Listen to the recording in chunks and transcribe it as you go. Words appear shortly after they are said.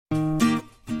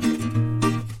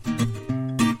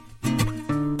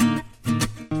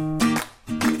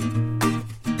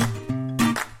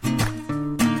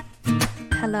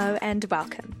and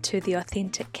welcome to the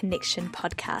Authentic Connection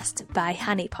podcast by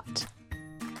Honeypot.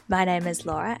 My name is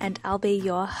Laura and I'll be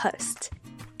your host.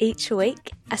 Each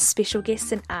week, a special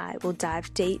guest and I will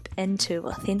dive deep into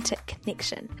authentic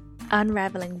connection,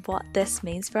 unraveling what this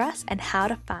means for us and how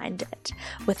to find it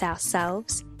with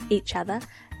ourselves, each other,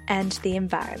 and the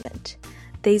environment.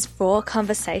 These raw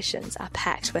conversations are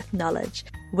packed with knowledge,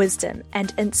 wisdom,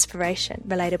 and inspiration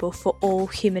relatable for all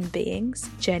human beings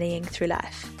journeying through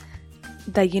life.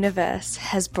 The universe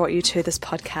has brought you to this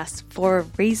podcast for a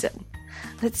reason.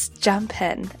 Let's jump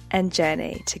in and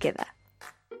journey together.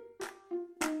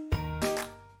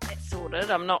 That's sorted.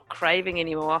 I'm not craving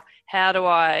anymore. How do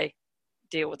I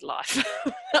deal with life?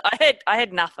 I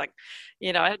had nothing.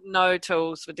 I had no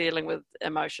tools for dealing with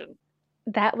emotion.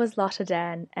 That was Lotta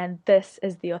Dan, and this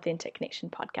is the Authentic Connection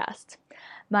podcast.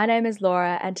 My name is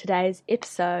Laura, and today's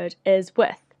episode is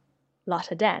with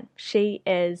Lotta Dan. She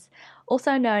is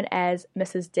also known as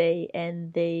Mrs. D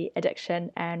in the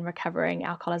addiction and recovering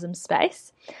alcoholism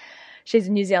space. She's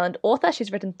a New Zealand author.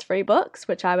 She's written 3 books,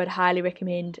 which I would highly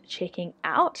recommend checking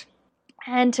out.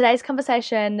 And today's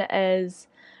conversation is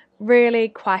really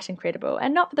quite incredible,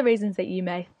 and not for the reasons that you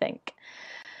may think.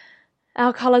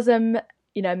 Alcoholism,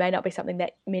 may not be something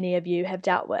that many of you have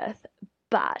dealt with,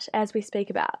 but as we speak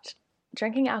about,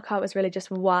 drinking alcohol is really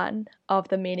just one of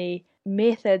the many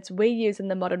methods we use in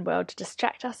the modern world to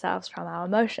distract ourselves from our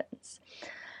emotions.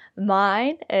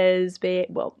 Mine is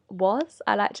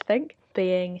I like to think,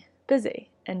 being busy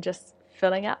and just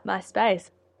filling up my space,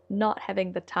 not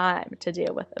having the time to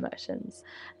deal with emotions.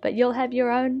 But you'll have your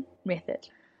own method.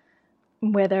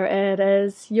 Whether it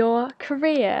is your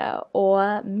career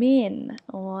or men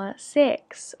or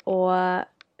sex or,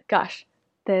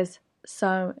 there's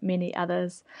so many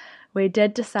others. We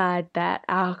did decide that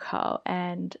alcohol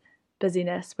and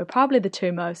busyness were probably the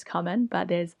 2 most common, but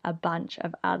there's a bunch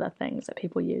of other things that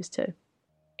people use too.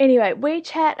 Anyway, we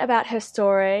chat about her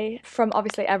story from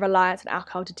obviously a reliance on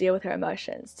alcohol to deal with her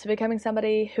emotions to becoming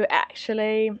somebody who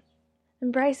actually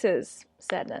embraces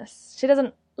sadness. She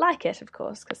doesn't like it, of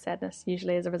course, because sadness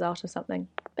usually is a result of something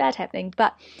bad happening,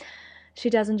 but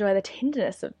she does enjoy the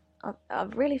tenderness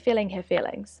of really feeling her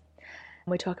feelings.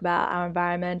 We talk about our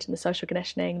environment and the social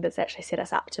conditioning that's actually set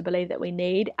us up to believe that we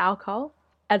need alcohol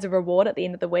as a reward at the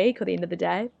end of the week or the end of the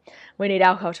day. We need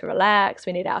alcohol to relax,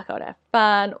 we need alcohol to have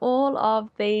fun, all of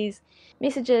these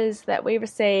messages that we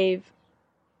receive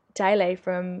daily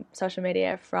from social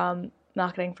media, from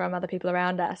marketing, from other people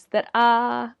around us that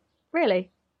are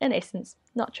really, in essence,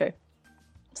 not true.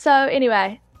 So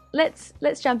anyway, let's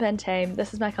jump in, team.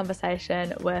 This is my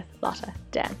conversation with Lotta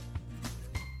Dan.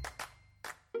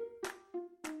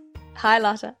 Hi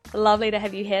Lotta, lovely to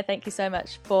have you here. Thank you so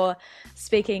much for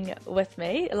speaking with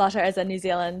me. Lotta is a New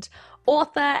Zealand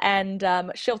author and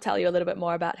she'll tell you a little bit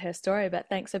more about her story, but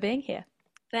thanks for being here.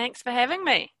 Thanks for having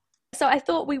me. So I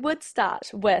thought we would start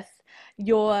with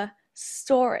your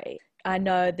story. I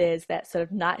know there's that sort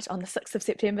of night on the 6th of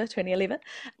September 2011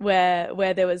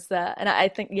 where there was and I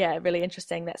think, really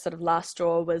interesting, that sort of last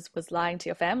straw was lying to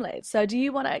your family. So do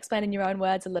you want to explain in your own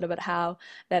words a little bit how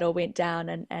that all went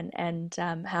down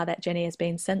and how that journey has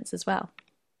been since as well?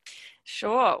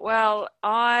 Sure. Well,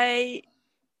 I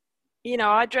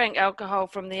drank alcohol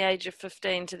from the age of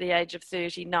 15 to the age of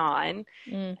 39,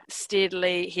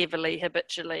 steadily, heavily,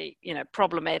 habitually,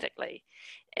 problematically.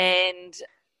 And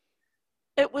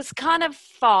it was kind of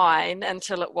fine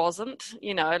until it wasn't,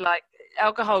 like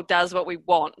alcohol does what we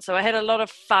want. So I had a lot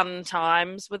of fun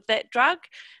times with that drug,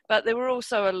 but there were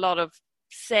also a lot of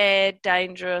sad,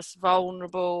 dangerous,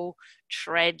 vulnerable,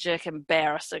 tragic,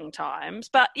 embarrassing times.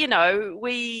 But,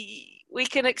 we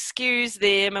can excuse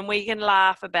them and we can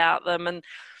laugh about them.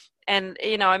 And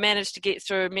I managed to get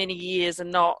through many years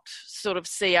and not sort of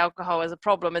see alcohol as a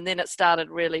problem. And then it started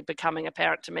really becoming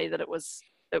apparent to me that it was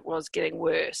getting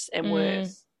worse and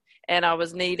worse. And I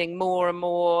was needing more and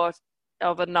more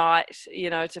of a night,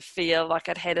 to feel like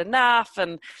I'd had enough.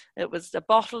 And it was a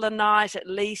bottle a night at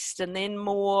least, and then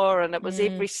more. And it was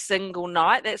every single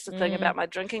night. That's the thing about my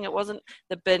drinking. It wasn't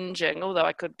the binging, although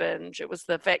I could binge. It was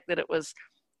the fact that it was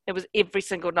every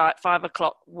single night. 5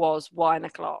 o'clock was wine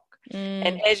o'clock.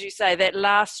 And as you say, that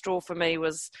last straw for me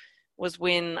was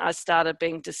when I started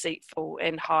being deceitful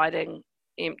and hiding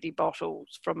empty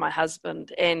bottles from my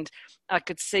husband. And I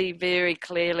could see very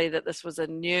clearly that this was a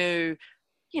new,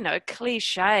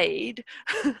 cliched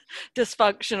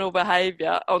dysfunctional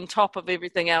behavior on top of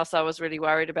everything else I was really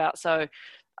worried about. So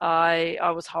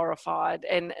I was horrified.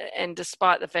 And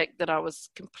despite the fact that I was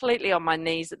completely on my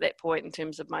knees at that point in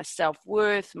terms of my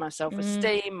self-worth, my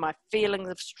self-esteem, my feelings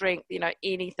of strength,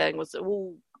 anything was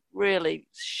all really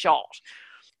shot.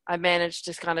 I managed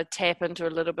to kind of tap into a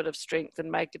little bit of strength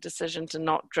and make a decision to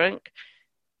not drink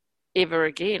ever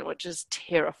again, which is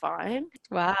terrifying.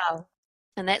 Wow.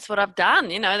 And that's what I've done.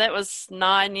 That was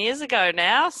 9 years ago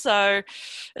now. So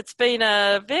it's been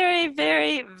a very,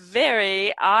 very,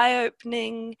 very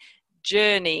eye-opening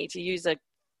journey, to use a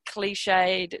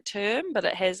cliched term, but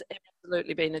it has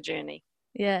absolutely been a journey.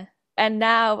 Yeah. And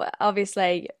now,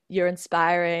 obviously, you're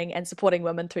inspiring and supporting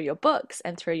women through your books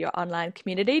and through your online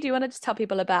community. Do you want to just tell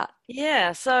people about?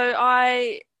 Yeah. So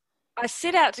I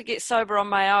set out to get sober on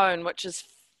my own, which is,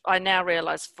 I now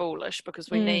realize, foolish, because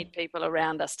we need people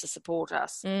around us to support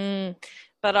us.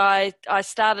 But I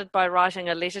started by writing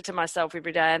a letter to myself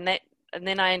every day, and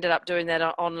then I ended up doing that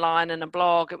online in a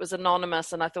blog. It was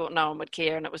anonymous, and I thought no one would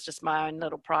care, and it was just my own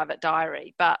little private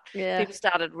diary. But people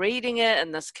started reading it,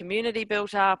 and this community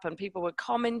built up, and people were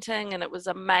commenting, and it was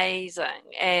amazing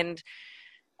and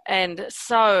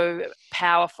so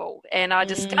powerful. And I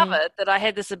discovered that I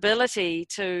had this ability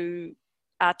to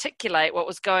articulate what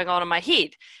was going on in my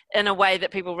head in a way that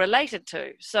people related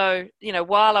to. So,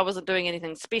 while I wasn't doing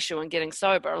anything special and getting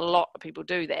sober, a lot of people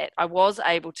do that, I was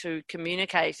able to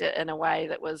communicate it in a way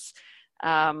that was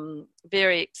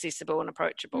very accessible and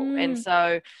approachable. And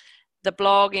so the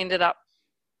blog ended up,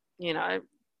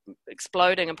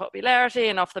 exploding in popularity,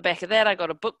 and off the back of that I got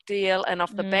a book deal, and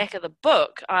off the back of the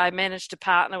book I managed to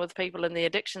partner with people in the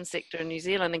addiction sector in New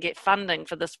Zealand and get funding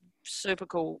for this super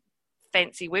cool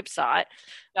fancy website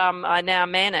I now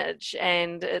manage,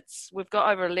 and we've got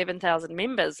over 11,000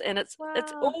 members, and it's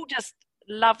all just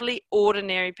lovely,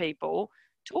 ordinary people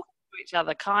talking to each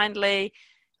other kindly,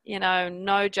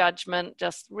 no judgment,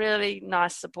 just really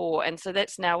nice support. And so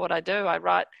that's now what I do.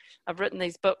 I've written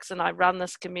these books, and I run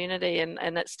this community, and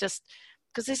it's just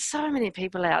because there's so many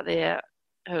people out there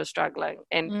who are struggling,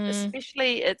 and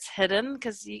especially it's hidden,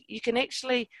 because you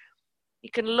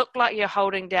can look like you're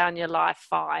holding down your life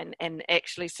fine, and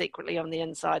actually secretly on the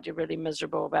inside you're really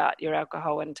miserable about your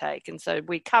alcohol intake. And so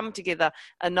we come together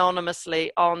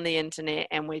anonymously on the internet,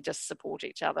 and we just support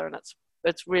each other, and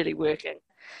it's really working.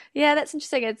 Yeah, that's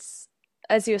interesting. It's,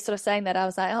 as you were sort of saying that, I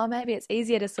was like, oh, maybe it's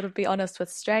easier to sort of be honest with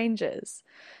strangers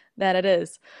than it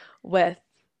is with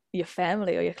your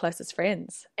family or your closest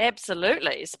friends.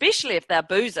 Absolutely, especially if they're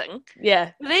boozing.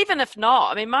 Yeah. But even if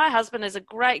not, I mean, my husband is a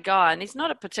great guy, and he's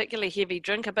not a particularly heavy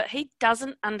drinker, but he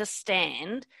doesn't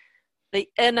understand the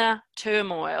inner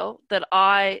turmoil that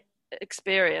I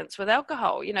experience with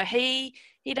alcohol. He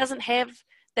doesn't have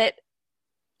that,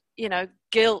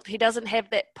 guilt. He doesn't have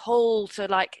that pull to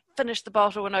like finish the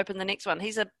bottle and open the next one.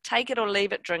 He's a take it or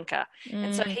leave it drinker.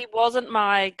 And so he wasn't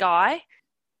my guy.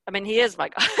 I mean, he is my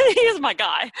guy. He is my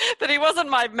guy, but he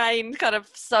wasn't my main kind of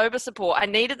sober support. I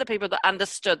needed the people that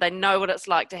understood. They know what it's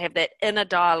like to have that inner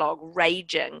dialogue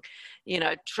raging,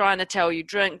 trying to tell you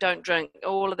drink, don't drink,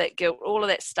 all of that guilt, all of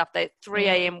that stuff, that 3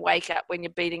 a.m. wake up when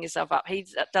you're beating yourself up. He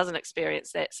doesn't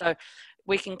experience that. So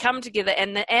we can come together,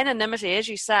 and the anonymity, as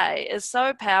you say, is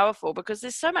so powerful, because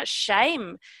there's so much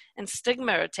shame and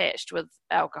stigma attached with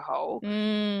alcohol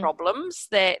problems,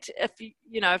 that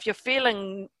if you're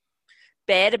feeling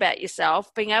bad about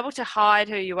yourself, being able to hide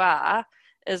who you are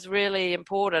is really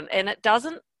important. And it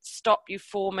doesn't stop you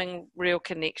forming real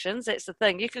connections. That's the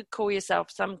thing. You could call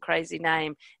yourself some crazy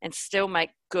name and still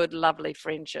make good, lovely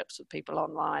friendships with people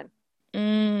online.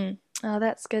 Oh,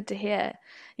 that's good to hear.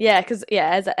 Yeah, because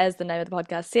as the name of the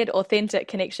podcast said, authentic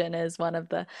connection is one of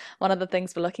the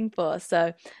things we're looking for.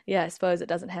 So yeah, I suppose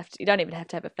you don't even have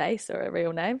to have a face or a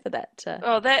real name for that.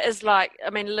 Oh, that is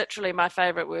literally my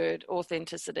favorite word,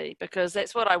 authenticity, because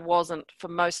that's what I wasn't for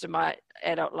most of my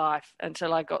adult life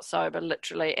until I got sober,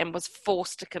 literally, and was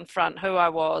forced to confront who I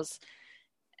was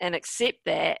and accept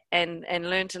that and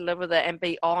learn to live with it and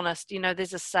be honest.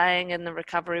 There's a saying in the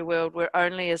recovery world, we're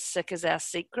only as sick as our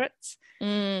secrets.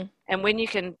 And when you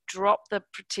can drop the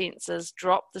pretenses,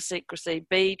 drop the secrecy,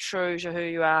 be true to who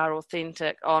you are,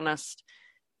 authentic, honest,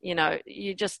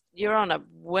 you're on a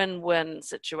win-win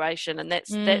situation. And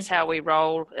that's how we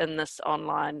roll in this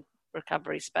online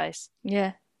recovery space.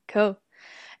 Yeah, cool.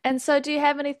 And so do you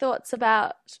have any thoughts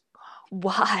about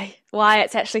why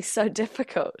it's actually so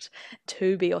difficult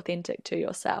to be authentic to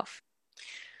yourself?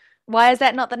 Why is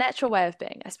that not the natural way of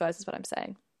being, I suppose, is what I'm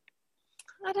saying.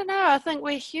 I don't know. I think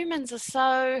we humans are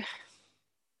so,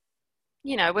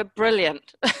 we're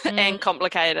brilliant and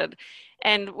complicated,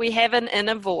 and we have an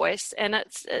inner voice, and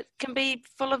it can be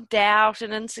full of doubt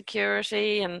and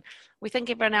insecurity, and we think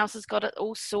everyone else has got it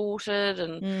all sorted,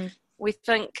 and we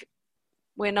think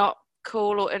we're not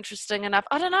cool or interesting enough.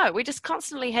 I don't know. We just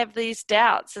constantly have these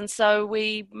doubts, and so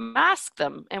we mask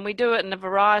them, and we do it in a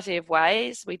variety of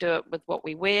ways. We do it with what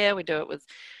we wear. We do it with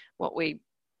what we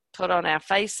put on our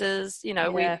faces.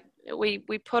 Yeah. We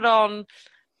put on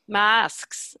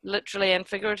masks, literally and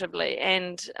figuratively,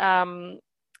 and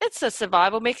it's a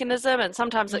survival mechanism, and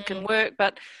sometimes it can work,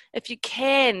 but if you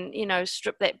can,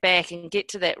 strip that back and get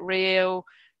to that real,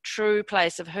 true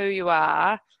place of who you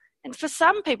are. And for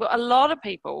some people, a lot of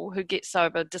people who get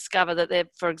sober discover that they're,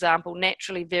 for example,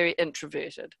 naturally very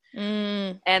introverted.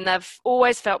 And they've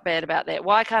always felt bad about that.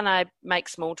 Why can't I make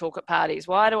small talk at parties?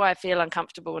 Why do I feel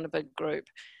uncomfortable in a big group?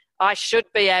 I should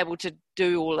be able to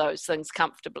do all those things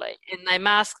comfortably. And they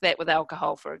mask that with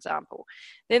alcohol, for example.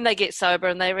 Then they get sober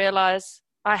and they realize,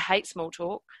 I hate small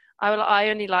talk. I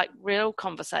only like real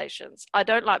conversations. I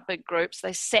don't like big groups.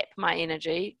 They sap my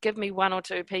energy. Give me one or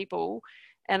two people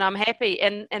and I'm happy.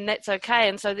 And that's okay.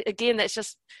 And so again, that's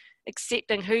just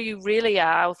accepting who you really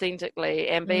are authentically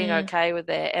and being okay with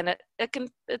that. And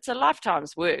it's a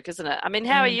lifetime's work, isn't it? I mean,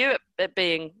 how are you at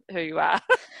being who you are?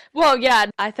 Well, yeah,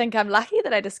 I think I'm lucky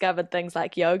that I discovered things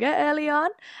like yoga early on.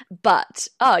 But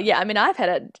I mean, I've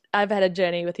had a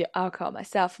journey with alcohol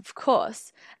myself, of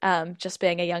course. Just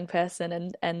being a young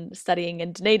person and studying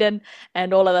in Dunedin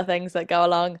and all of the things that go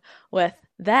along with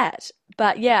that.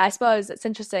 But yeah, I suppose it's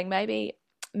interesting.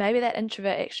 Maybe that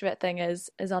introvert extrovert thing is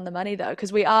on the money, though,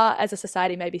 because we are, as a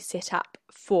society, maybe set up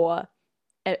for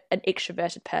an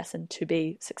extroverted person to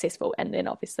be successful, and then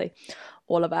obviously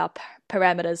all of our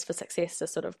parameters for success are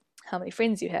sort of how many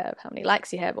friends you have, how many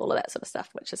likes you have, all of that sort of stuff,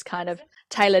 which is kind of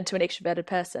tailored to an extroverted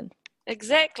person.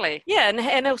 Exactly. Yeah,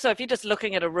 and also if you're just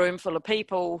looking at a room full of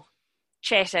people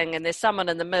chatting and there's someone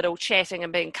in the middle chatting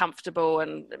and being comfortable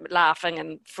and laughing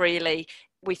and freely,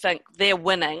 we think they're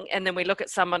winning, and then we look at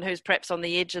someone who's perhaps on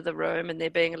the edge of the room and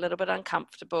they're being a little bit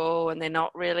uncomfortable and they're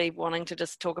not really wanting to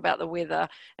just talk about the weather,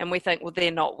 and we think, well, they're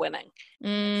not winning.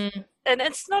 And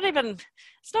it's not even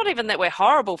that we're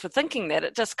horrible for thinking that.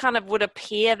 It just kind of would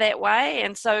appear that way.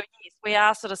 And so yes, we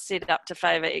are sort of set up to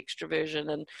favor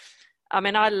extroversion. And I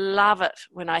mean, I love it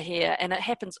when I hear, and it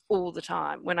happens all the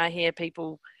time, when I hear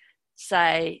people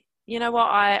say, you know what,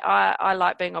 I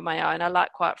like being on my own. I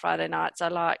like quiet Friday nights.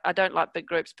 I don't like big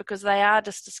groups, because they are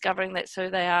just discovering that's who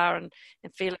they are and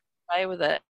feeling okay with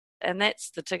it. And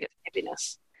that's the ticket to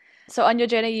happiness. So on your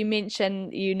journey, you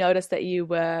mentioned you noticed that you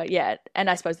were, and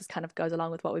I suppose this kind of goes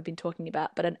along with what we've been talking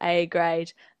about, but an A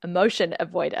grade emotion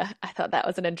avoider. I thought that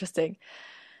was an interesting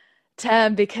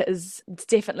term, because it's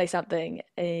definitely something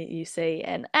you see,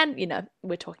 and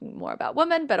we're talking more about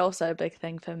women, but also a big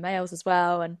thing for males as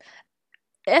well. And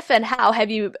if and how have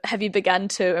you begun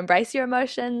to embrace your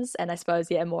emotions? And I suppose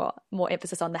more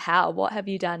emphasis on the how. What have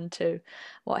you done to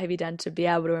be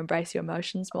able to embrace your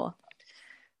emotions more?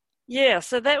 Yeah,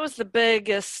 so that was the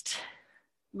biggest,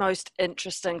 most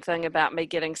interesting thing about me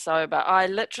getting sober. I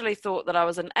literally thought that I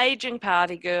was an aging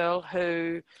party girl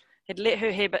who had let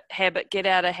her habit get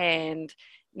out of hand,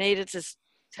 needed to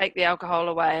take the alcohol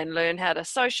away and learn how to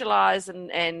socialize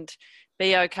and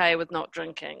be okay with not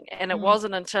drinking. And it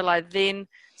wasn't until I then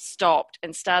stopped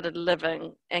and started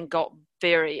living and got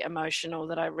very emotional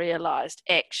that I realized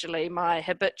actually my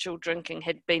habitual drinking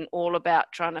had been all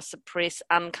about trying to suppress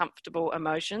uncomfortable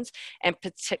emotions, and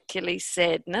particularly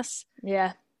sadness.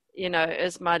 Yeah.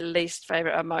 Is my least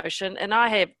favorite emotion. And I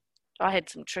had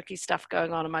some tricky stuff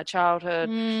going on in my childhood.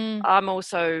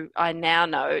 I now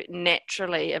know,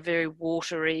 naturally a very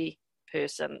watery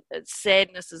person.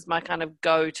 Sadness is my kind of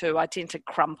go-to. I tend to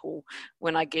crumple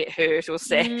when I get hurt or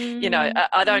sad.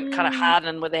 I don't kind of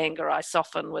harden with anger. I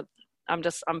soften with,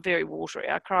 I'm very watery.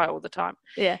 I cry all the time.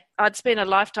 Yeah. I'd spent a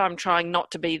lifetime trying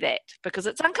not to be that because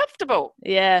it's uncomfortable.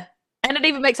 Yeah. And it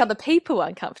even makes other people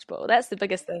uncomfortable. That's the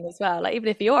biggest thing as well. Like, even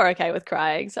if you're okay with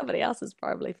crying, somebody else is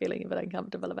probably feeling a bit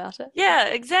uncomfortable about it. Yeah,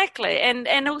 exactly. And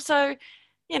also,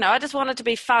 I just wanted to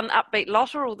be fun, upbeat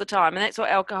Lotta all the time. And that's what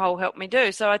alcohol helped me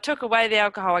do. So I took away the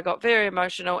alcohol. I got very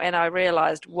emotional and I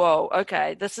realized, whoa,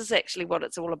 okay, this is actually what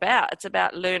it's all about. It's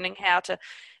about learning how to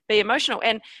be emotional.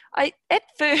 And at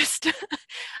first,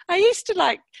 I used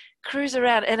to cruise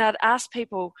around and I'd ask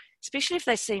people, especially if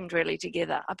they seemed really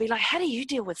together, I'd be like, how do you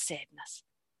deal with sadness?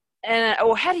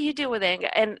 Or how do you deal with anger?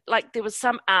 And there was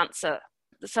some answer,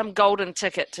 some golden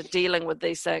ticket to dealing with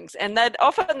these things. And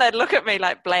they'd look at me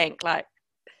like blank,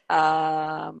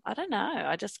 I don't know.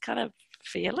 I just kind of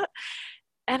feel it.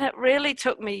 And it really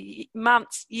took me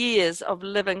months, years of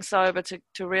living sober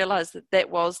to realize that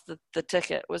was the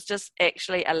ticket, was just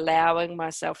actually allowing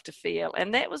myself to feel.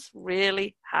 And that was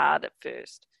really hard at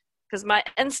first, because my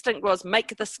instinct was,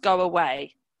 make this go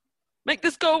away. Make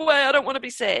this go away. I don't want to be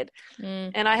sad.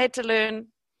 And I had to learn,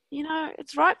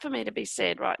 it's right for me to be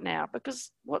sad right now,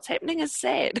 because what's happening is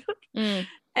sad.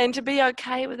 And to be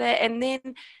okay with that. And then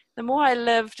the more I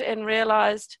lived and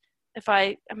realized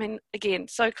I mean, again,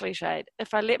 so cliched,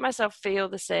 if I let myself feel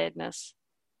the sadness,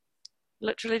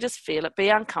 literally just feel it, be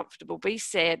uncomfortable, be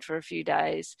sad for a few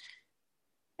days,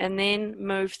 and then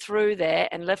move through that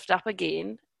and lift up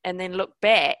again, and then look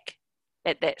back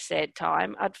at that sad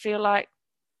time, I'd feel like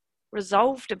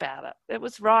resolved about it. It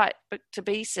was right, but to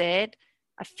be sad,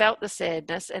 I felt the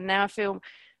sadness, and now I feel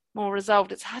more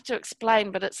resolved. It's hard to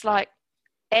explain, but it's like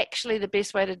actually the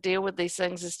best way to deal with these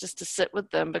things is just to sit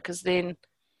with them, because then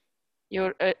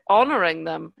you're honoring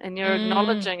them and you're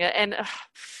acknowledging it. And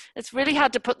it's really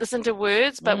hard to put this into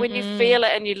words, but when you feel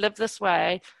it and you live this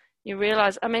way, you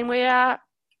realize, I mean, we are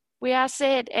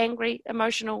sad, angry,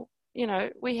 emotional. You know,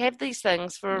 we have these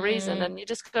things for a reason, and you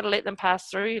just got to let them pass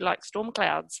through you like storm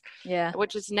clouds. Yeah.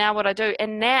 Which is now what I do.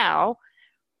 And now,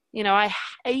 you know, I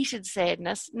hated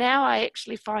sadness. Now I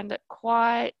actually find it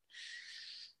quite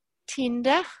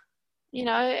tender, you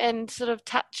know, and sort of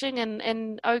touching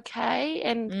and okay,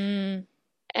 and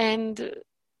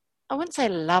I wouldn't say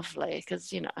lovely,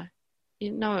 because you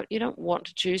don't want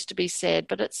to choose to be sad,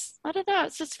 but it's, I don't know,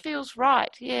 it just feels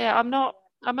right. Yeah,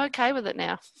 I'm okay with it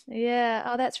now. Yeah.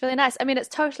 Oh, that's really nice. I mean, it's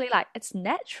totally like, it's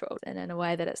natural, and in a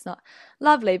way that it's not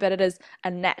lovely, but it is a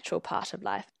natural part of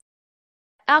life.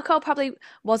 Alcohol probably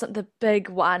wasn't the big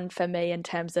one for me in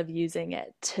terms of using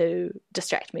it to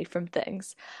distract me from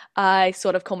things. I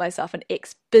sort of call myself an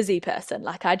ex-busy person.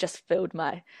 Like, I just filled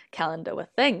my calendar with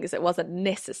things. It wasn't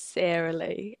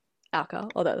necessarily alcohol,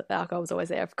 although the alcohol was always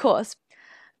there, of course.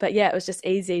 But yeah, it was just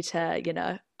easy to,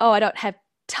 I don't have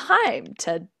time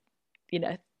to,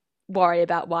 worry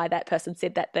about why that person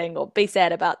said that thing, or be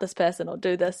sad about this person, or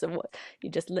do this, and what. You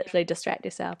just literally distract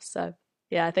yourself. So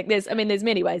yeah, I think there's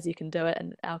many ways you can do it,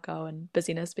 and alcohol and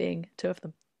busyness being two of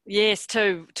them. Yes,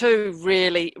 two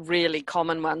really, really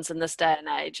common ones in this day and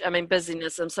age. I mean,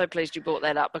 busyness, I'm so pleased you brought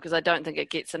that up, because I don't think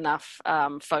it gets enough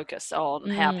focus on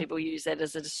how people use that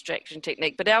as a distraction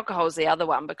technique. But alcohol is the other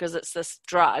one, because it's this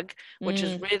drug which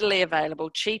is readily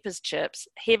available, cheap as chips,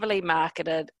 heavily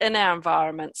marketed in our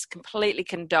environments, completely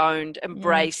condoned,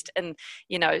 embraced, and,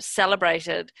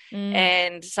 celebrated.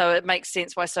 And so it makes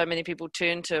sense why so many people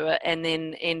turn to it and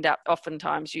then end up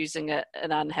oftentimes using it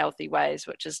in unhealthy ways,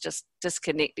 which is just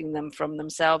disconnecting them from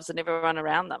themselves and everyone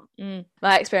around them.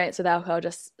 My experience with alcohol,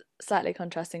 just slightly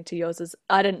contrasting to yours, is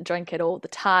I didn't drink it all the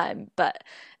time, but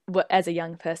as a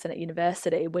young person at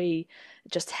university, we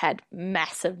just had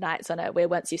massive nights on it where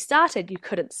once you started, you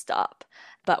couldn't stop.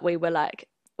 But we were like, it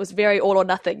was very all or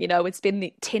nothing. We'd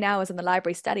spend 10 hours in the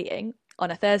library studying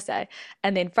on a Thursday,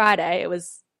 and then Friday it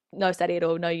was no study at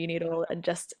all, no uni at all, and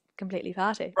just completely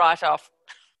party. Right off.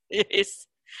 Yes.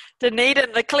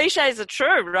 Dunedin, the cliches are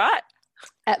true, right?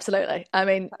 Absolutely. I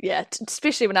mean, yeah,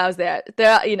 especially when I was there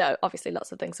are, obviously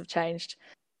lots of things have changed.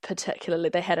 Particularly,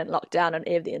 they hadn't locked down on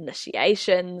any of the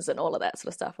initiations and all of that sort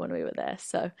of stuff when we were there.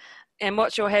 So, and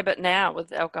what's your habit now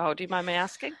with alcohol? Do you mind me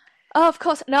asking? Oh, of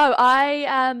course. No,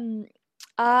 I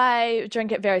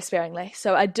drink it very sparingly.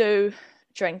 So I do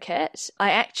drink it.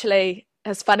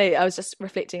 It's funny, I was just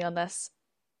reflecting on this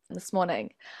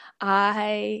morning.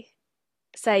 I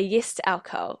say yes to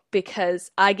alcohol because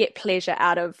I get pleasure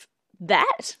out of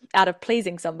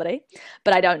pleasing somebody,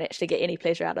 but I don't actually get any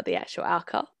pleasure out of the actual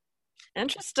alcohol.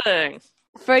 Interesting.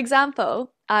 For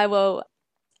example,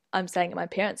 I'm staying at my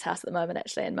parents' house at the moment,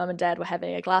 actually, and Mum and Dad were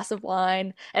having a glass of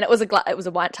wine, and it was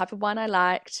a wine type of wine I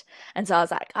liked, and so I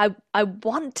was like, I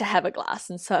want to have a glass,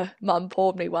 and so Mum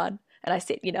poured me one, and I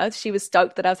said, she was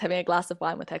stoked that I was having a glass of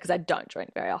wine with her, because I don't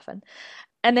drink very often,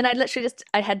 and then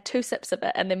I had 2 sips of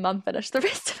it, and then Mum finished the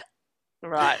rest of it.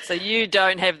 Right, so you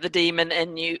don't have the demon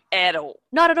in you at all.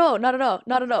 Not at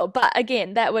all. But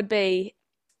again,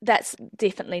 that's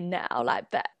definitely now like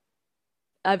that.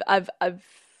 I've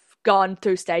gone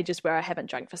through stages where I haven't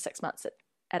drank for 6 months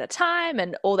at a time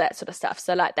and all that sort of stuff.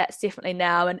 So like that's definitely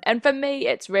now. And for me,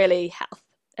 it's really health.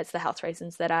 It's the health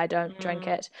reasons that I don't drink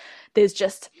it.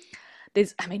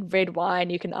 There's red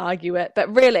wine, you can argue it,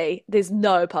 but really there's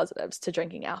no positives to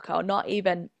drinking alcohol, not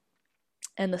even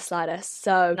in the slightest.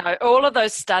 So no, all of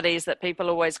those studies that people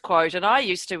always quote, and I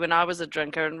used to when I was a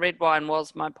drinker, and red wine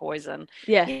was my poison.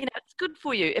 Yeah, it's good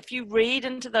for you. If you read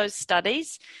into those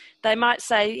studies, they might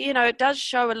say, it does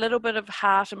show a little bit of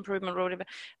heart improvement or whatever,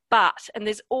 but, and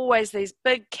there's always these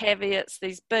big caveats,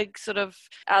 these big sort of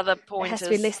other pointers. It has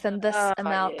to be less than this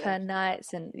amount per night,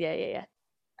 and yeah.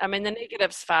 I mean, the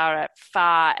negatives far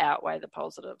outweigh the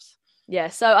positives. Yeah,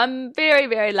 so I'm very,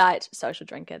 very light social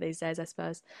drinker these days, I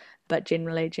suppose, but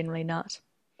generally not.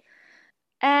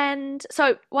 And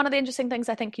so one of the interesting things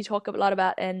I think you talk a lot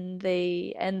about in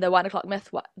the 1 O'Clock Myth,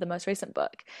 the most recent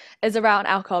book, is around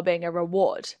alcohol being a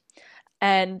reward.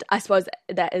 And I suppose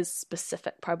that is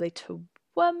specific probably to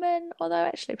women, although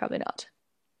actually probably not.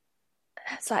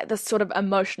 It's like this sort of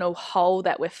emotional hole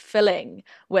that we're filling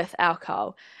with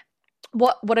alcohol.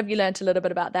 What have you learned a little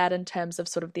bit about that in terms of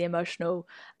sort of the emotional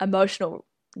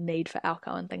need for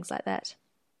alcohol and things like that?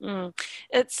 Mm.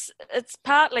 It's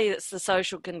partly it's the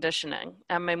social conditioning.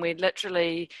 I mean,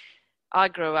 I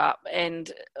grew up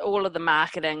and all of the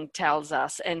marketing tells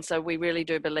us, and so we really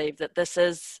do believe that this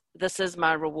is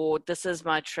my reward, this is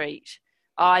my treat,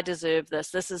 I deserve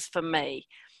this, this is for me.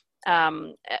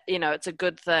 It's a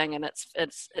good thing, and a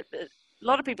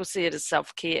lot of people see it as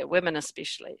self-care, women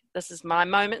especially. This is my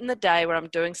moment in the day where I'm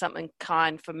doing something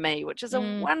kind for me, which is a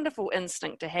wonderful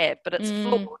instinct to have, but it's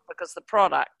flawed because the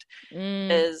product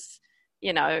is,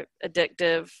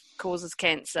 addictive, causes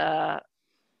cancer,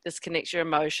 disconnects your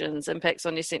emotions, impacts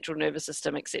on your central nervous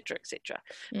system, etc., etc.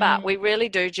 But we really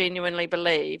do genuinely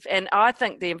believe, and I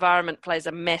think the environment plays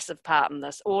a massive part in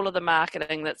this, all of the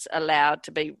marketing that's allowed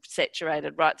to be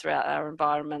saturated right throughout our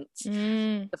environments,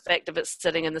 the fact of it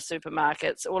sitting in the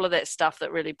supermarkets, all of that stuff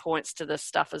that really points to this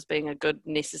stuff as being a good,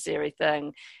 necessary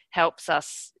thing, helps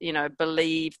us,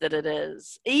 believe that it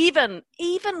is. Even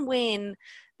when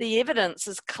the evidence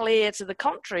is clear to the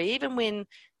contrary, even when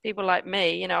people like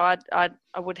me, I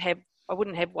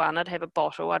wouldn't have one, I'd have a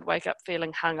bottle, I'd wake up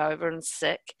feeling hungover and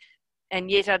sick,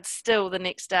 and yet I'd still the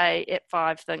next day at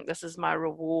 5 think this is my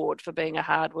reward for being a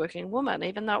hardworking woman,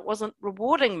 even though it wasn't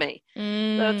rewarding me.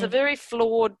 So it's a very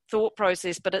flawed thought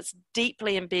process, but it's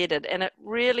deeply embedded, and it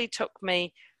really took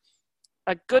me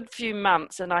a good few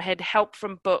months, and I had help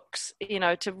from books,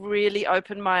 to really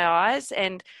open my eyes.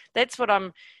 And that's what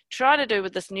I'm trying to do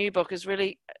with this new book, is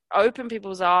really open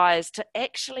people's eyes to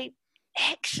actually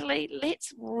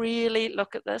let's really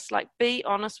look at this, like be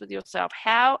honest with yourself.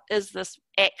 How is this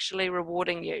actually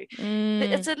rewarding you?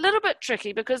 It's a little bit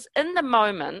tricky because in the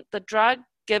moment the drug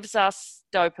gives us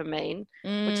dopamine,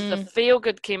 which is a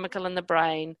feel-good chemical in the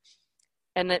brain,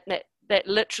 and that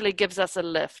literally gives us a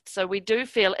lift. So we do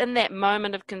feel in that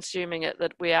moment of consuming it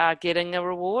that we are getting a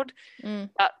reward.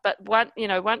 But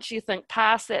once you think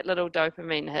past that little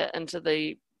dopamine hit into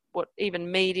the what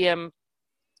even medium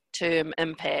term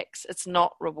impacts, it's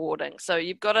not rewarding. So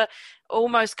you've got to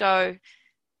almost go,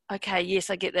 okay, yes,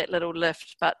 I get that little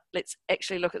lift, but let's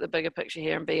actually look at the bigger picture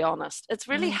here and be honest. It's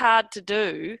really hard to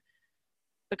do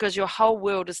because your whole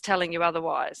world is telling you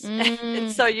otherwise. And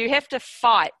so you have to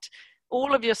fight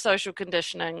all of your social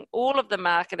conditioning, all of the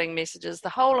marketing messages, the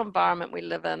whole environment we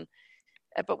live in.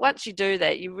 But once you do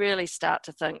that, you really start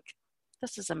to think,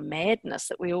 this is a madness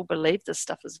that we all believe this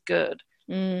stuff is good.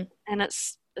 And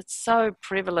it's so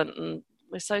prevalent and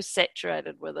we're so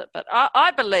saturated with it. But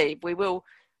I believe we will,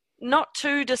 not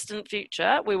too distant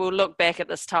future, we will look back at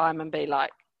this time and be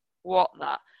like, what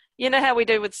the? You know how we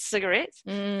do with cigarettes?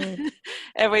 And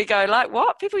we go like,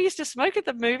 what? People used to smoke at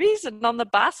the movies and on the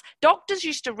bus. Doctors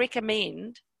used to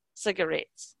recommend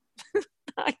cigarettes.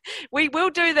 We will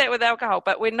do that with alcohol,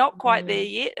 but we're not quite there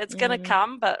yet. It's going to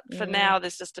come, but for now,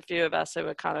 there's just a few of us who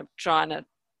are kind of trying to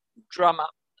drum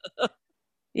up.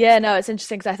 Yeah, no, it's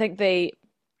interesting because I think the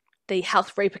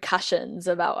health repercussions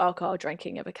of our alcohol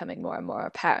drinking are becoming more and more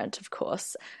apparent, of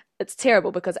course. It's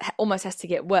terrible because it almost has to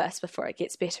get worse before it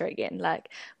gets better again,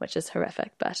 which is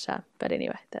horrific. But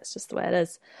anyway, that's just the way it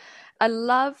is. I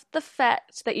love the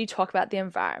fact that you talk about the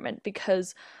environment,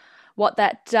 because what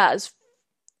that does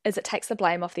is it takes the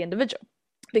blame off the individual.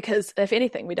 Because if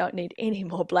anything, we don't need any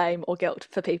more blame or guilt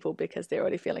for people because they're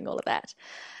already feeling all of that.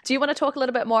 Do you want to talk a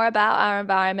little bit more about our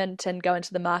environment and go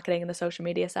into the marketing and the social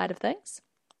media side of things?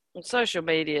 Social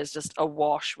media is just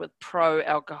awash with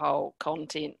pro-alcohol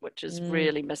content, which is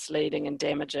really misleading and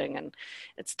damaging, and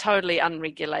it's totally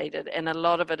unregulated, and a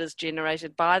lot of it is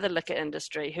generated by the liquor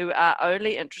industry, who are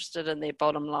only interested in their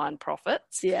bottom line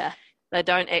profits. Yeah. They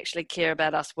don't actually care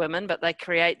about us women, but they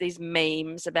create these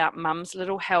memes about mum's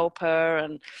little helper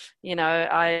and,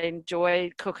 I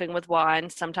enjoy cooking with wine.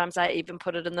 Sometimes I even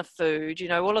put it in the food,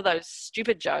 all of those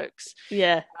stupid jokes.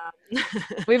 Yeah.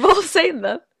 We've all seen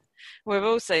them. We've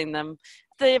all seen them.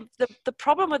 The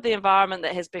problem with the environment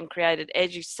that has been created,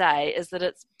 as you say, is that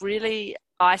it's really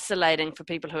isolating for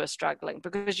people who are struggling,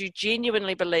 because you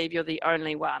genuinely believe you're the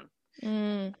only one.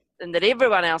 And that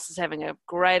everyone else is having a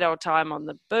great old time on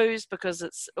the booze because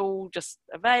it's all just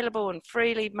available and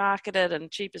freely marketed and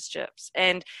cheap as chips.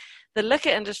 And the liquor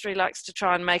industry likes to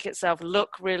try and make itself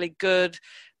look really good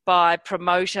by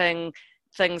promoting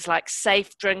things like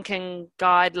safe drinking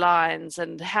guidelines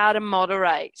and how to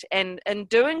moderate. And in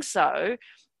doing so,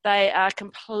 they are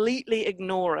completely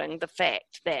ignoring the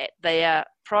fact that their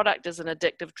product is an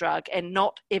addictive drug and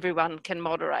not everyone can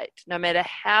moderate. No matter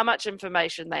how much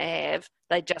information they have,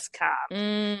 they just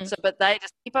can't. But they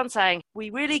just keep on saying, we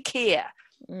really care.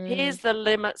 Here's the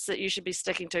limits that you should be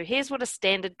sticking to. Here's what a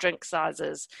standard drink size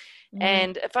is.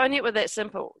 And if only it were that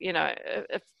simple,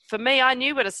 for me, I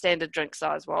knew what a standard drink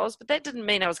size was, but that didn't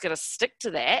mean I was going to stick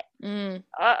to that.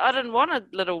 I didn't want a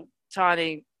little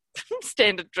tiny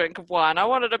standard drink of wine. I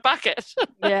wanted a bucket.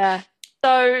 Yeah.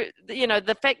 So,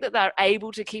 the fact that they're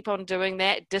able to keep on doing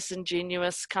that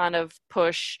disingenuous kind of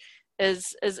push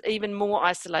is even more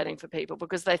isolating for people,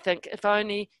 because they think, if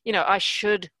only, I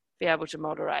should be able to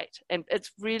moderate. And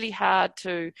it's really hard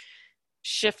to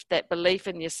shift that belief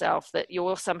in yourself that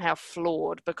you're somehow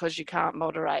flawed because you can't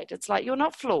moderate. It's like, you're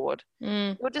not flawed.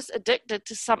 You're just addicted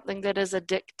to something that is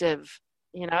addictive,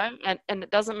 and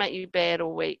it doesn't make you bad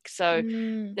or weak. So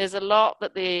there's a lot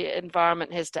that the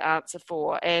environment has to answer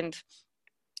for. And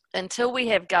until we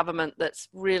have government that's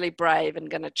really brave and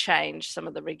going to change some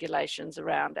of the regulations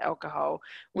around alcohol,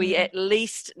 we at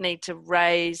least need to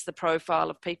raise the profile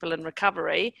of people in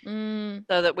recovery so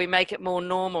that we make it more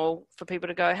normal for people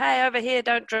to go, hey, over here,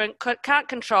 don't drink, can't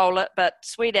control it, but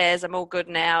sweet as, I'm all good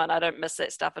now and I don't miss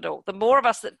that stuff at all. The more of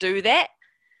us that do that,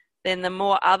 then the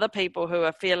more other people who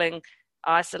are feeling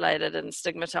isolated and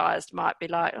stigmatized might be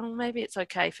like, oh, maybe it's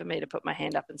okay for me to put my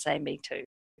hand up and say me too.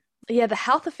 Yeah, the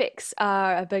health effects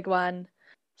are a big one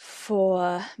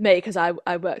for me, because I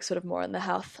work sort of more in the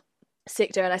health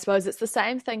sector, and I suppose it's the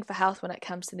same thing for health when it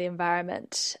comes to the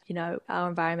environment. Our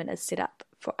environment is set up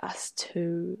for us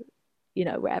to,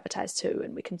 we're advertised to,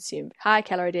 and we consume high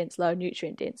calorie dense, low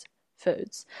nutrient dense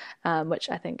foods, which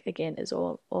I think again is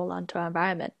all onto our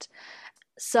environment.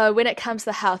 So when it comes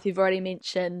to health, you've already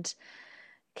mentioned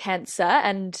cancer,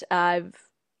 and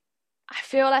I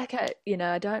feel like, I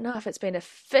don't know if it's been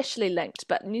officially linked,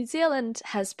 but New Zealand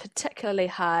has particularly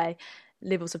high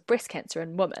levels of breast cancer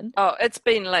in women. Oh, it's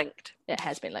been linked. It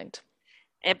has been linked.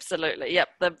 Absolutely. Yep.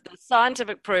 The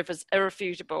scientific proof is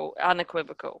irrefutable,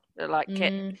 unequivocal. Like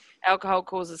alcohol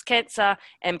causes cancer,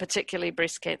 and particularly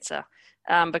breast cancer,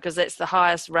 because that's the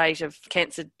highest rate of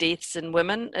cancer deaths in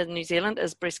women in New Zealand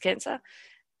is breast cancer.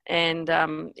 And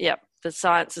the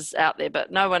science is out there,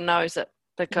 but no one knows it,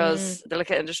 because the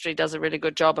liquor industry does a really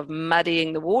good job of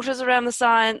muddying the waters around the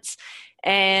science,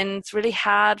 and it's really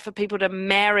hard for people to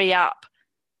marry up.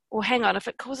 Well, hang on, if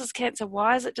it causes cancer,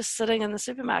 why is it just sitting in the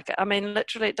supermarket? I mean,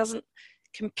 literally, it doesn't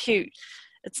compute.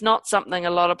 It's not something a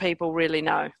lot of people really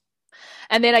know.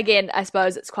 And then again, I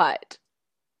suppose it's quite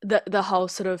the whole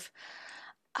sort of,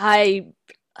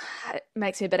 it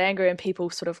makes me a bit angry when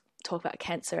people sort of talk about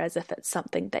cancer as if it's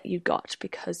something that you got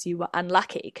because you were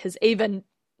unlucky, because even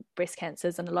breast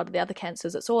cancers and a lot of the other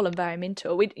cancers, it's all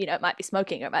environmental. It might be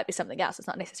smoking or it might be something else. It's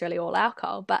not necessarily all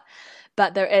alcohol, but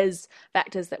there is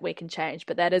factors that we can change.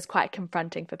 But that is quite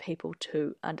confronting for people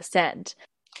to understand.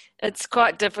 It's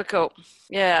quite difficult.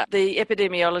 Yeah, the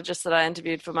epidemiologist that I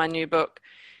interviewed for my new book,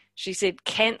 she said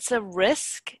cancer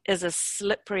risk is a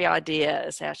slippery idea,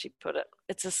 is how she put it.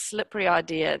 It's a slippery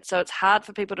idea. So it's hard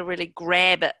for people to really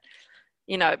grab it,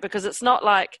 because it's not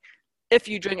like, if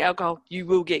you drink alcohol, you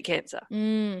will get cancer.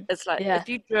 It's like, if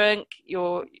you drink,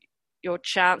 your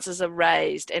chances are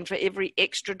raised. And for every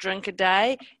extra drink a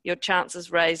day, your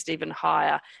chances raised even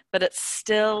higher. But it's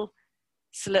still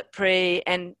slippery.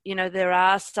 And, there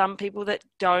are some people that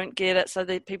don't get it. So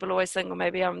that people always think, well,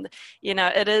 maybe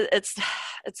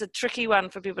it's a tricky one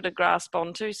for people to grasp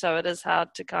onto. So it is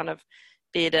hard to kind of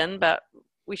bed in, but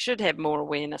we should have more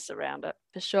awareness around it.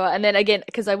 For sure. And then again,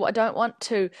 because I don't want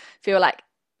to feel like,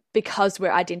 because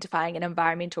we're identifying an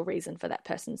environmental reason for that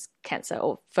person's cancer,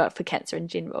 or for cancer in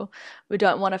general, we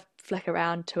don't want to flick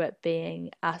around to it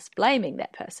being us blaming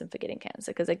that person for getting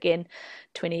cancer. Because again,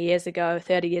 20 years ago,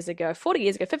 30 years ago, 40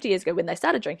 years ago, 50 years ago, when they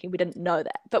started drinking, we didn't know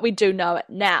that. But we do know it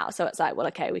now. So it's like, well,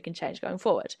 okay, we can change going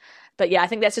forward. But yeah, I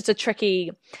think that's just a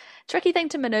tricky thing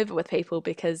to maneuver with people,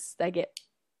 because they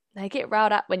get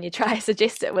riled up when you try to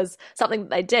suggest it was something that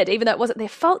they did, even though it wasn't their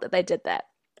fault that they did that.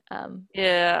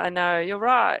 Yeah, I know. You're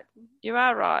right. You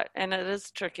are right. And it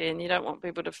is tricky, and you don't want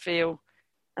people to feel,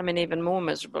 even more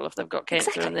miserable if they've got cancer.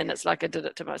 Exactly. And then it's like, I did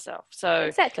it to myself. So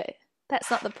exactly. That's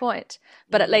not the point.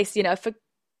 But at least,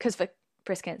 because for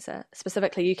breast cancer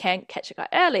specifically, you can catch it quite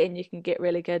early and you can get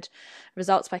really good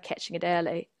results by catching it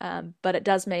early. But it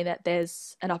does mean that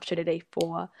there's an opportunity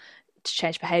to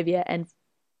change behavior, and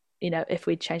if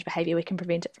we change behavior, we can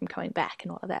prevent it from coming back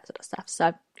and all of that sort of stuff.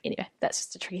 So anyway, that's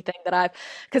just a tricky thing that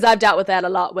because I've dealt with that a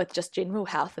lot with just general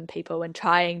health and people, and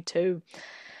trying to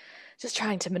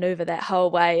maneuver that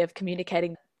whole way of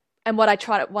communicating And what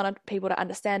I want people to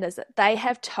understand is that they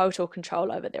have total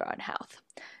control over their own health.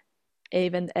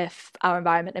 Even if our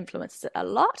environment influences it a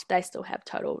lot, they still have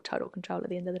total control at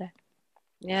the end of the day.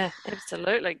 Yeah,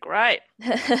 absolutely. Great.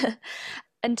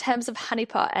 In terms of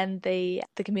Honeypot and the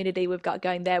community we've got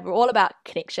going there, we're all about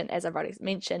connection, as I've already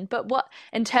mentioned. But what,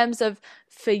 in terms of,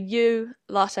 for you,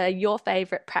 Lotta, your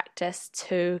favourite practice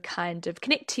to kind of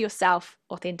connect to yourself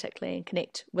authentically and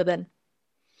connect within?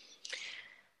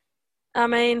 I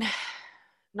mean,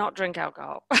 not drink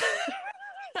alcohol.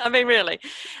 I mean, really,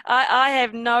 I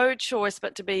have no choice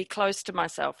but to be close to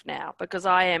myself now because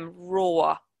I am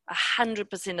raw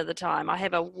 100% of the time. I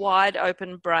have a wide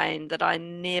open brain that I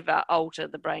never alter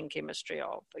the brain chemistry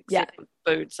of, except with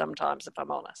food sometimes, if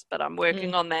I'm honest. But I'm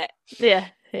working on that. Yeah.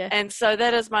 And so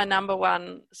that is my number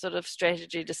one sort of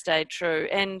strategy to stay true.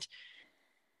 And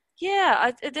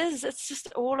yeah, it is. It's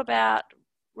just all about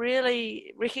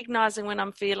really recognizing when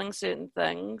I'm feeling certain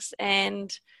things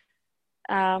and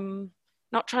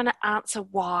not trying to answer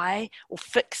why or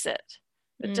fix it,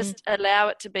 but just allow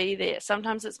it to be there.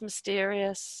 Sometimes it's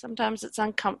mysterious. Sometimes it's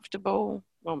uncomfortable.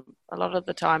 Well, a lot of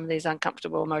the time these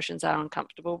uncomfortable emotions are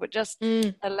uncomfortable, but just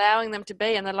allowing them to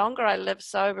be. And the longer I live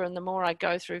sober and the more I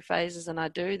go through phases and I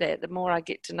do that, the more I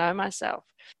get to know myself.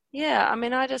 Yeah, I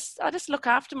mean, I just look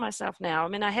after myself now. I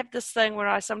mean, I have this thing where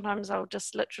I'll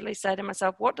just literally say to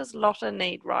myself, what does Lotta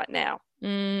need right now?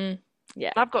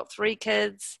 Yeah. I've got 3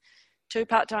 kids, 2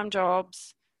 part-time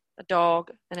jobs, a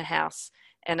dog and a house,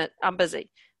 and I'm busy,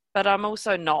 but I'm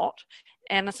also not.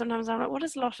 And sometimes I'm like, what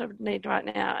does Lotta need right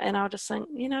now? And I'll just think,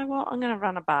 you know what, I'm going to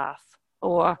run a bath,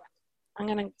 or I'm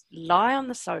going to lie on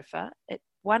the sofa at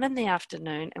 1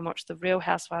 p.m. and watch The Real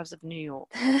Housewives of New York.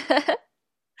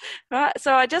 Right,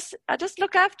 so I just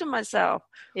look after myself.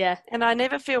 Yeah. And I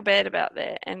never feel bad about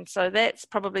that. And so that's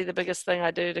probably the biggest thing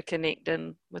I do to connect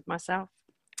in with myself.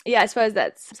 Yeah, I suppose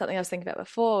that's something I was thinking about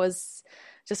before, was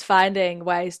just finding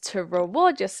ways to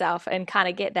reward yourself and kind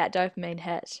of get that dopamine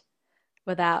hit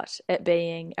without it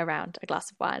being around a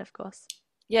glass of wine, of course.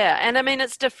 Yeah, and I mean,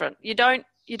 it's different. You don't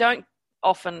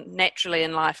often naturally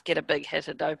in life get a big hit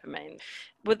of dopamine.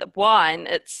 With wine,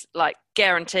 it's like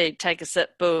guaranteed, take a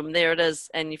sip, boom, there it is,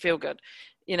 and you feel good.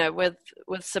 You know, with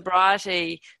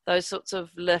sobriety, those sorts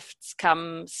of lifts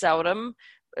come seldom,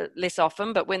 less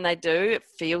often, but when they do, it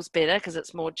feels better because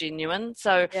it's more genuine.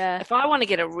 So if I want to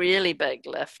get a really big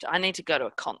lift, I need to go to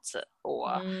a concert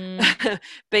or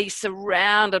be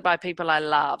surrounded by people I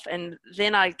love, and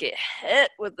then I get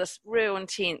hit with this real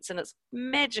intense, and it's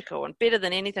magical and better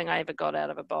than anything I ever got out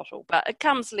of a bottle, but it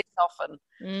comes less often.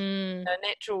 You know,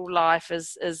 natural life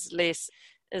is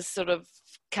sort of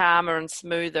calmer and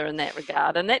smoother in that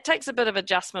regard, and that takes a bit of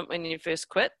adjustment when you first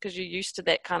quit because you're used to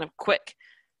that kind of quick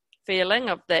feeling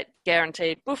of that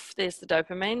guaranteed, woof, there's the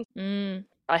dopamine.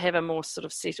 I have a more sort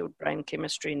of settled brain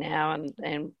chemistry now,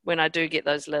 and when I do get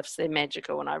those lifts, they're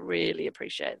magical and I really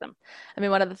appreciate them. I mean,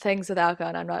 one of the things with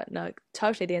alcohol, and I don't know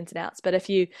totally the ins and outs, but if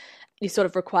you sort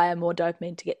of require more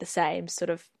dopamine to get the same sort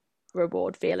of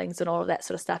reward feelings and all of that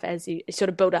sort of stuff, as you sort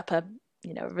of build up a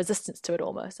resistance to it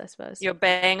almost, I suppose. You're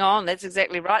bang on. That's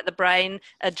exactly right. The brain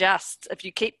adjusts. If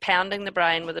you keep pounding the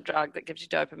brain with a drug that gives you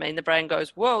dopamine, the brain goes,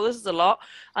 whoa, this is a lot.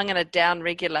 I'm going to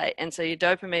down-regulate. And so your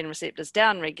dopamine receptors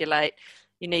down-regulate.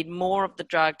 You need more of the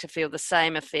drug to feel the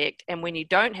same effect. And when you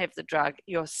don't have the drug,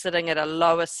 you're sitting at a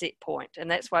lower set point.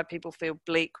 And that's why people feel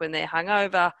bleak when they're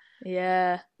hungover.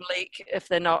 Yeah. Bleak if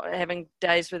they're not having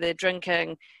days where they're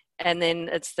drinking. And then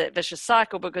it's that vicious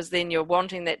cycle because then you're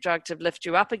wanting that drug to lift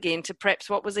you up again to perhaps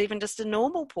what was even just a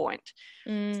normal point.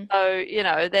 So, you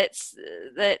know, that's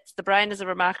the brain is a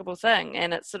remarkable thing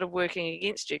and it's sort of working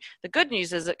against you. The good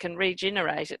news is it can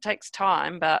regenerate. It takes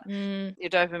time, but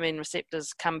your dopamine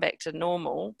receptors come back to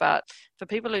normal. But for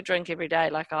people who drink every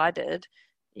day like I did,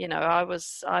 you know,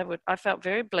 I felt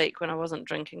very bleak when I wasn't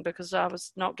drinking because I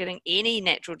was not getting any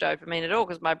natural dopamine at all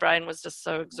because my brain was just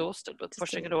so exhausted with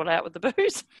pushing it all out with the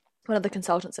booze. One of the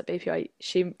consultants at BPO,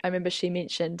 I remember she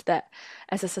mentioned that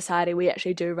as a society we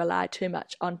actually do rely too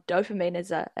much on dopamine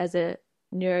as a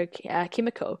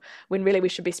neurochemical when really we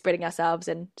should be spreading ourselves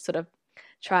and sort of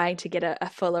trying to get a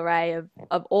full array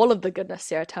of all of the goodness,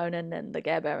 serotonin and the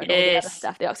GABA and all the other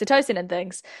stuff, the oxytocin and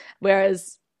things.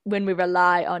 Whereas when we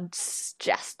rely on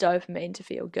just dopamine to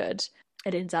feel good,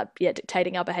 it ends up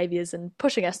dictating our behaviours and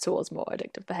pushing us towards more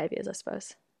addictive behaviours, I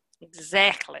suppose.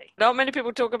 Exactly. Not many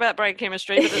people talk about brain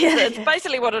chemistry, but it's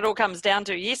basically what it all comes down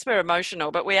to. Yes, we're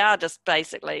emotional, but we are just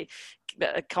basically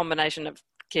a combination of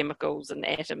chemicals and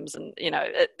atoms, and you know,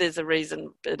 there's a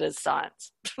reason it is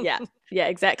science. yeah,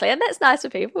 exactly. And that's nice for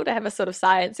people to have a sort of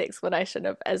science explanation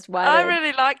of as well. I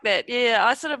really like that. Yeah,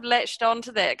 I sort of latched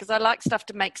onto that because I like stuff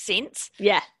to make sense.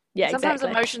 Yeah. Yeah, Sometimes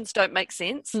exactly. emotions don't make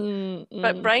sense,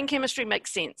 but brain chemistry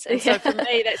makes sense. And so for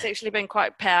me, that's actually been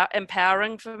quite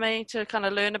empowering for me to kind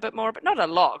of learn a bit more, but not a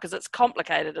lot because it's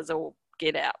complicated as all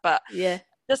get out. But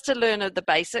just to learn the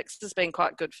basics has been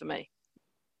quite good for me.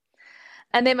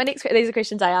 And then these are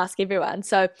questions I ask everyone.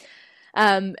 So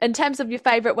in terms of your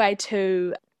favourite way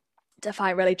to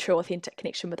define really true, authentic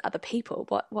connection with other people,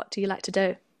 what do you like to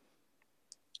do?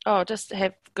 Oh, just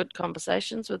have good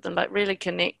conversations with them, like really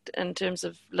connect in terms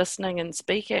of listening and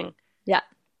speaking. Yeah.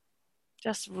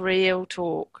 Just real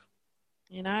talk,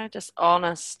 just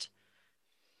honest.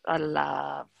 I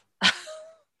love.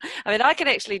 I mean, I can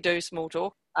actually do small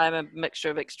talk. I'm a mixture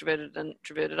of extroverted and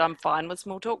introverted. I'm fine with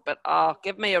small talk, but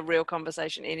give me a real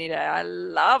conversation any day. I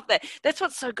love that. That's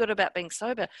what's so good about being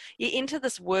sober. You enter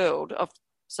this world of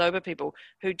sober people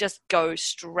who just go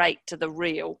straight to the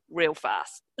real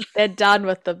fast. They're done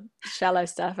with the shallow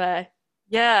stuff, eh?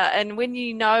 Yeah, and when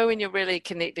you're really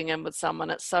connecting in with someone,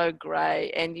 it's so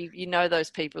great. And you know those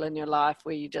people in your life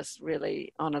where you just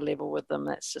really on a level with them.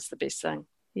 That's just the best thing.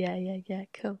 Yeah,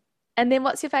 cool. And then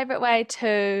what's your favourite way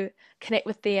to connect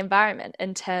with the environment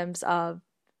in terms of,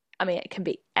 I mean, it can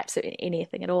be absolutely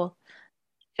anything at all.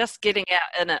 Just getting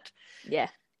out in it. Yeah.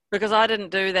 Because I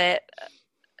didn't do that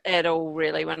at all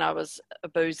really when I was a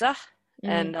boozer.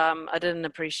 And I didn't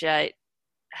appreciate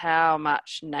how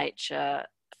much nature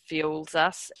fuels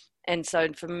us. And so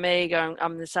for me,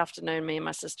 this afternoon, me and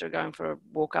my sister are going for a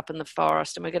walk up in the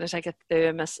forest, and we're going to take a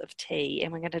thermos of tea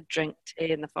and we're going to drink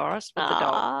tea in the forest with the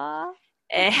dog.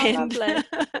 And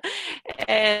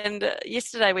and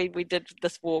yesterday we did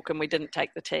this walk and we didn't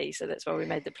take the tea, so that's why we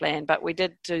made the plan. But we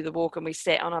did do the walk and we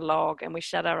sat on a log and we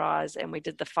shut our eyes and we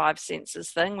did the 5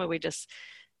 senses thing where we just,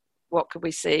 what could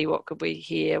we see, what could we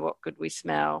hear, what could we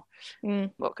smell,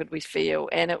 what could we feel?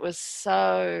 And it was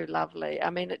so lovely.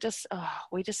 I mean,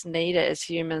 we just need it as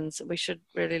humans. We should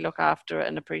really look after it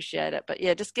and appreciate it. But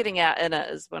yeah, just getting out in it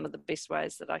is one of the best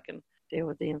ways that I can deal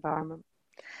with the environment.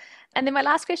 And then my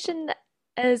last question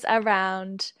is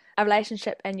around a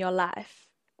relationship in your life,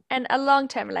 and a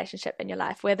long-term relationship in your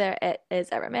life, whether it is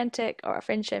a romantic or a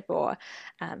friendship or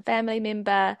family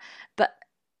member, but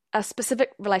a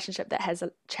specific relationship that has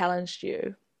challenged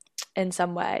you in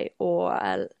some way or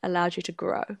allowed you to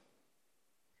grow.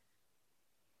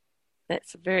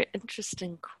 That's a very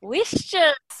interesting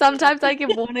question. Sometimes I give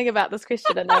warning about this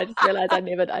question and I just realize I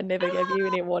never gave you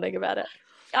any warning about it.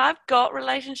 I've got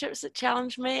relationships that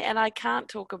challenge me and I can't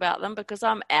talk about them because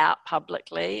I'm out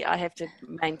publicly. I have to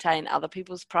maintain other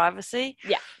people's privacy.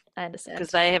 Yeah, I understand.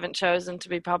 Because they haven't chosen to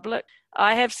be public.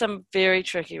 I have some very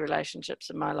tricky relationships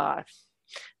in my life.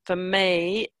 For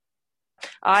me,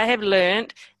 I have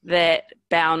learned that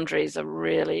boundaries are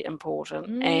really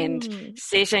important, and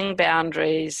setting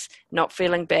boundaries, not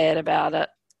feeling bad about it,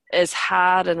 as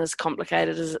hard and as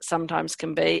complicated as it sometimes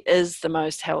can be, is the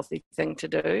most healthy thing to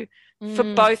do for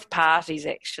both parties,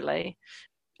 actually.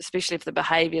 Especially if the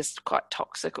behaviour is quite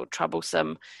toxic or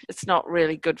troublesome, it's not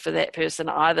really good for that person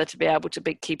either to be able to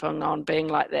keep on being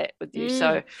like that with you.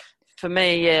 So for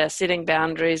me, setting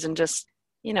boundaries and just,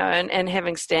 and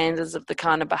having standards of the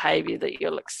kind of behaviour that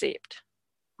you'll accept.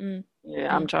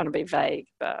 I'm trying to be vague,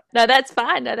 but... No, that's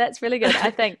fine. No, that's really good. I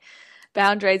think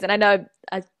boundaries, and I know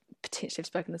I potentially have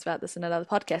spoken about this in another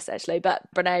podcast actually, but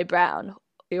Brene Brown,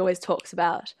 who always talks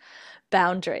about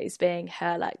boundaries being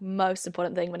her most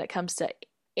important thing when it comes to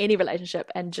any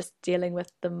relationship and just dealing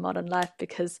with the modern life,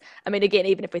 because I mean, again,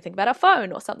 even if we think about our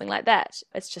phone or something like that,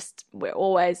 it's just we're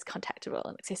always contactable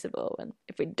and accessible, and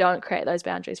if we don't create those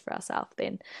boundaries for ourselves,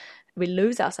 then we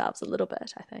lose ourselves a little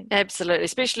bit, I think. Absolutely,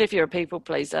 especially if you're a people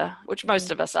pleaser, which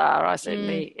most of us are. I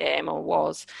certainly am or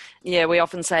was. Yeah, we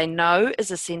often say no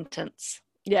is a sentence.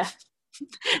 Yeah.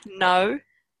 No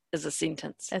is a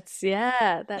sentence. That's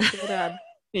a good one.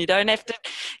 You don't have to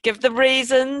give the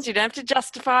reasons. You don't have to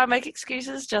justify, make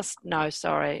excuses. Just, no,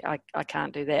 sorry, I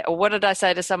can't do that. Or what did I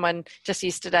say to someone just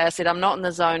yesterday? I said, I'm not in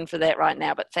the zone for that right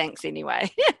now, but thanks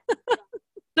anyway.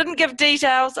 Didn't give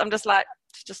details. I'm just like,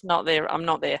 it's just not there. I'm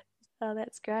not there. Oh,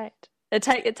 that's great. It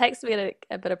takes me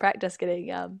a bit of practice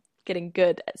getting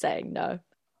good at saying no.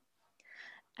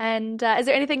 And is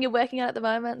there anything you're working on at the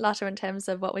moment, Lotta, in terms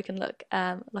of what we can look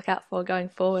out for going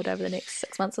forward over the next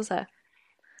 6 months or so?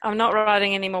 I'm not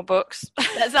writing any more books.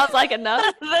 That sounds like a no.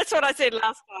 That's what I said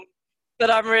last time.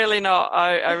 But I'm really not.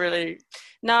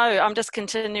 I'm just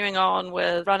continuing on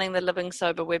with running the Living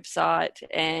Sober website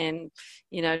and,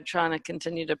 trying to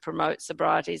continue to promote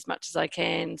sobriety as much as I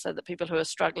can so that people who are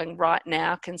struggling right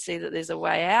now can see that there's a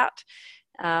way out.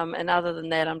 And other than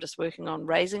that, I'm just working on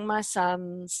raising my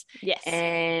sons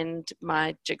and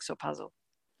my jigsaw puzzle.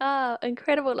 Oh,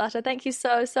 incredible, Lotta. Thank you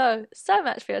so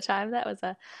much for your time. That was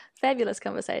a fabulous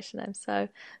conversation. I'm so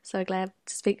glad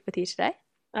to speak with you today.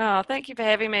 Oh, thank you for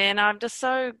having me. And it's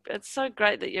so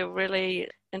great that you're really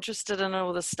interested in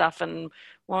all this stuff and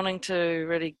wanting to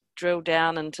really drill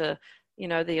down into,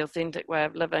 the authentic way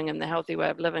of living and the healthy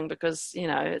way of living, because,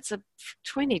 it's a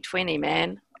 2020,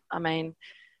 man. I mean,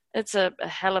 it's a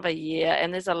hell of a year,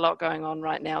 and there's a lot going on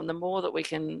right now. And the more that we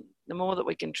can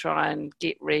try and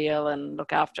get real and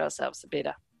look after ourselves, the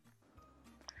better.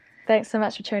 Thanks so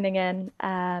much for tuning in.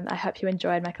 I hope you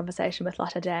enjoyed my conversation with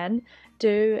Lotta Dan.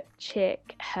 Do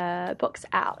check her books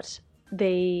out.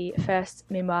 The first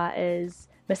memoir is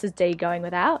Mrs. D Going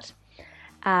Without.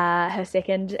 Her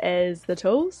second is The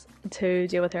Tools to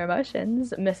Deal with Her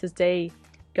Emotions, Mrs. D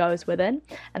Goes Within.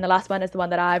 And the last one is the one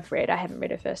that I've read. I haven't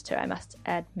read her first two, I must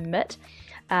admit.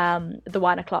 The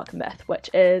 1 o'clock myth,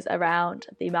 which is around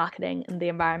the marketing and the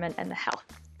environment and the health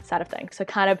side of things. So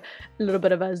kind of a little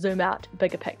bit of a zoom out,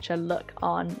 bigger picture look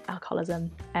on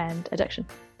alcoholism and addiction.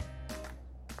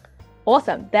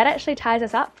 Awesome. That actually ties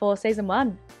us up for season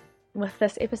 1 with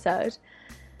this episode.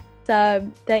 So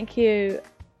thank you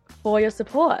for your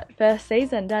support. First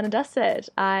season done and dusted.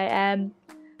 I am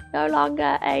no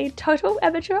longer a total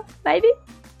amateur, maybe.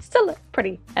 Still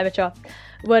pretty amateur.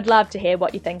 Would love to hear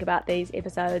what you think about these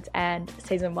episodes and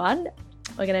season 1.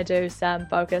 We're going to do some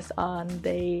focus on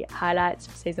the highlights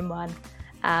for season 1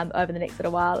 over the next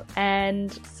little while.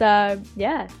 And so,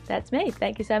 yeah, that's me.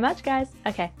 Thank you so much, guys.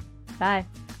 Okay, bye.